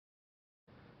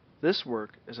This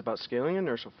work is about scaling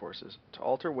inertial forces to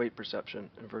alter weight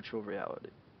perception in virtual reality.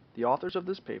 The authors of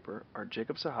this paper are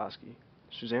Jacob Suchoski,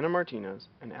 Susana Martinez,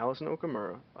 and Allison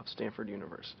Okamura of Stanford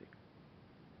University.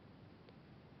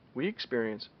 We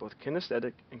experience both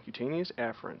kinesthetic and cutaneous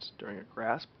afferents during a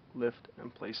grasp, lift,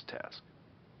 and place task.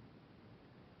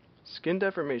 Skin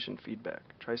deformation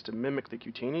feedback tries to mimic the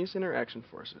cutaneous interaction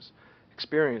forces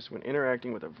experienced when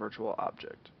interacting with a virtual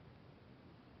object.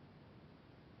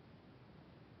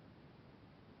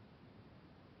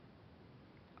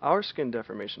 Our skin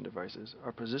deformation devices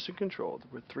are position controlled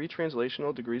with 3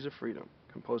 translational degrees of freedom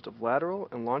composed of lateral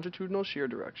and longitudinal shear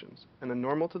directions and a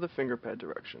normal to the finger pad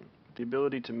direction with the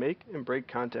ability to make and break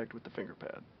contact with the finger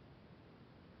pad.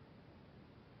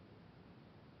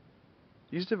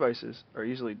 These devices are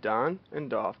easily donned and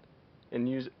doffed and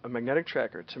use a magnetic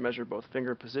tracker to measure both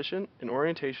finger position and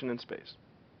orientation in space.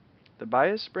 The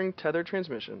bias spring tether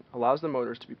transmission allows the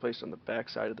motors to be placed on the back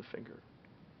side of the finger.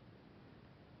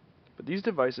 But these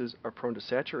devices are prone to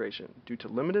saturation due to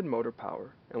limited motor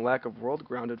power and lack of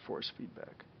world-grounded force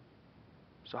feedback.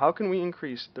 So how can we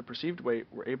increase the perceived weight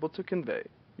we're able to convey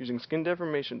using skin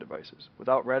deformation devices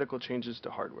without radical changes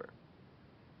to hardware?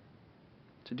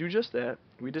 To do just that,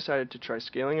 we decided to try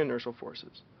scaling inertial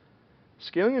forces.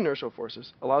 Scaling inertial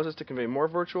forces allows us to convey more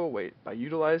virtual weight by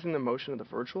utilizing the motion of the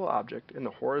virtual object in the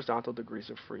horizontal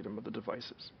degrees of freedom of the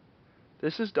devices.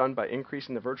 This is done by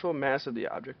increasing the virtual mass of the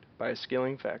object by a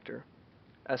scaling factor,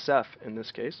 SF in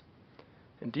this case,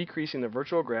 and decreasing the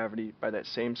virtual gravity by that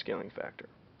same scaling factor.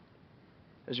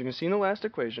 As you can see in the last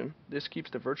equation, this keeps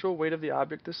the virtual weight of the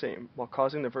object the same while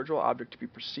causing the virtual object to be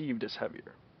perceived as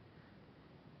heavier.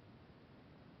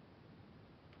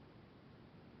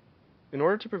 In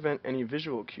order to prevent any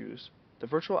visual cues, the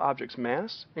virtual object's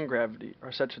mass and gravity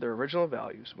are set to their original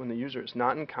values when the user is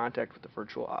not in contact with the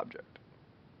virtual object.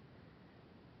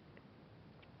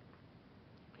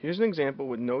 Here's an example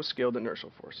with no scaled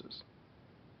inertial forces.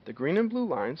 The green and blue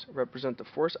lines represent the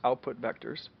force output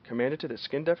vectors commanded to the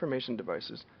skin deformation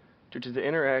devices due to the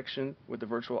interaction with the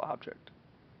virtual object.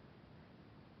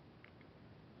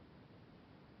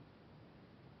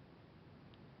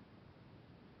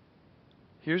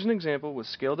 Here's an example with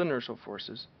scaled inertial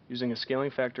forces using a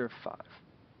scaling factor of 5.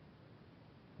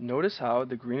 Notice how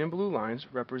the green and blue lines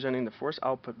representing the force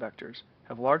output vectors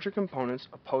have larger components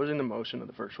opposing the motion of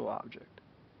the virtual object.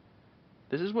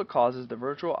 This is what causes the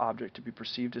virtual object to be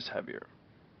perceived as heavier.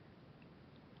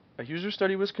 A user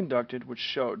study was conducted which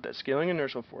showed that scaling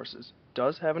inertial forces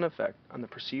does have an effect on the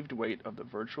perceived weight of the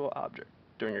virtual object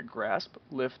during a grasp,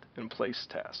 lift, and place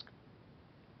task.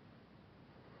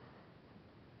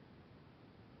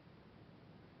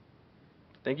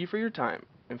 Thank you for your time,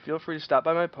 and feel free to stop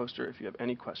by my poster if you have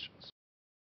any questions.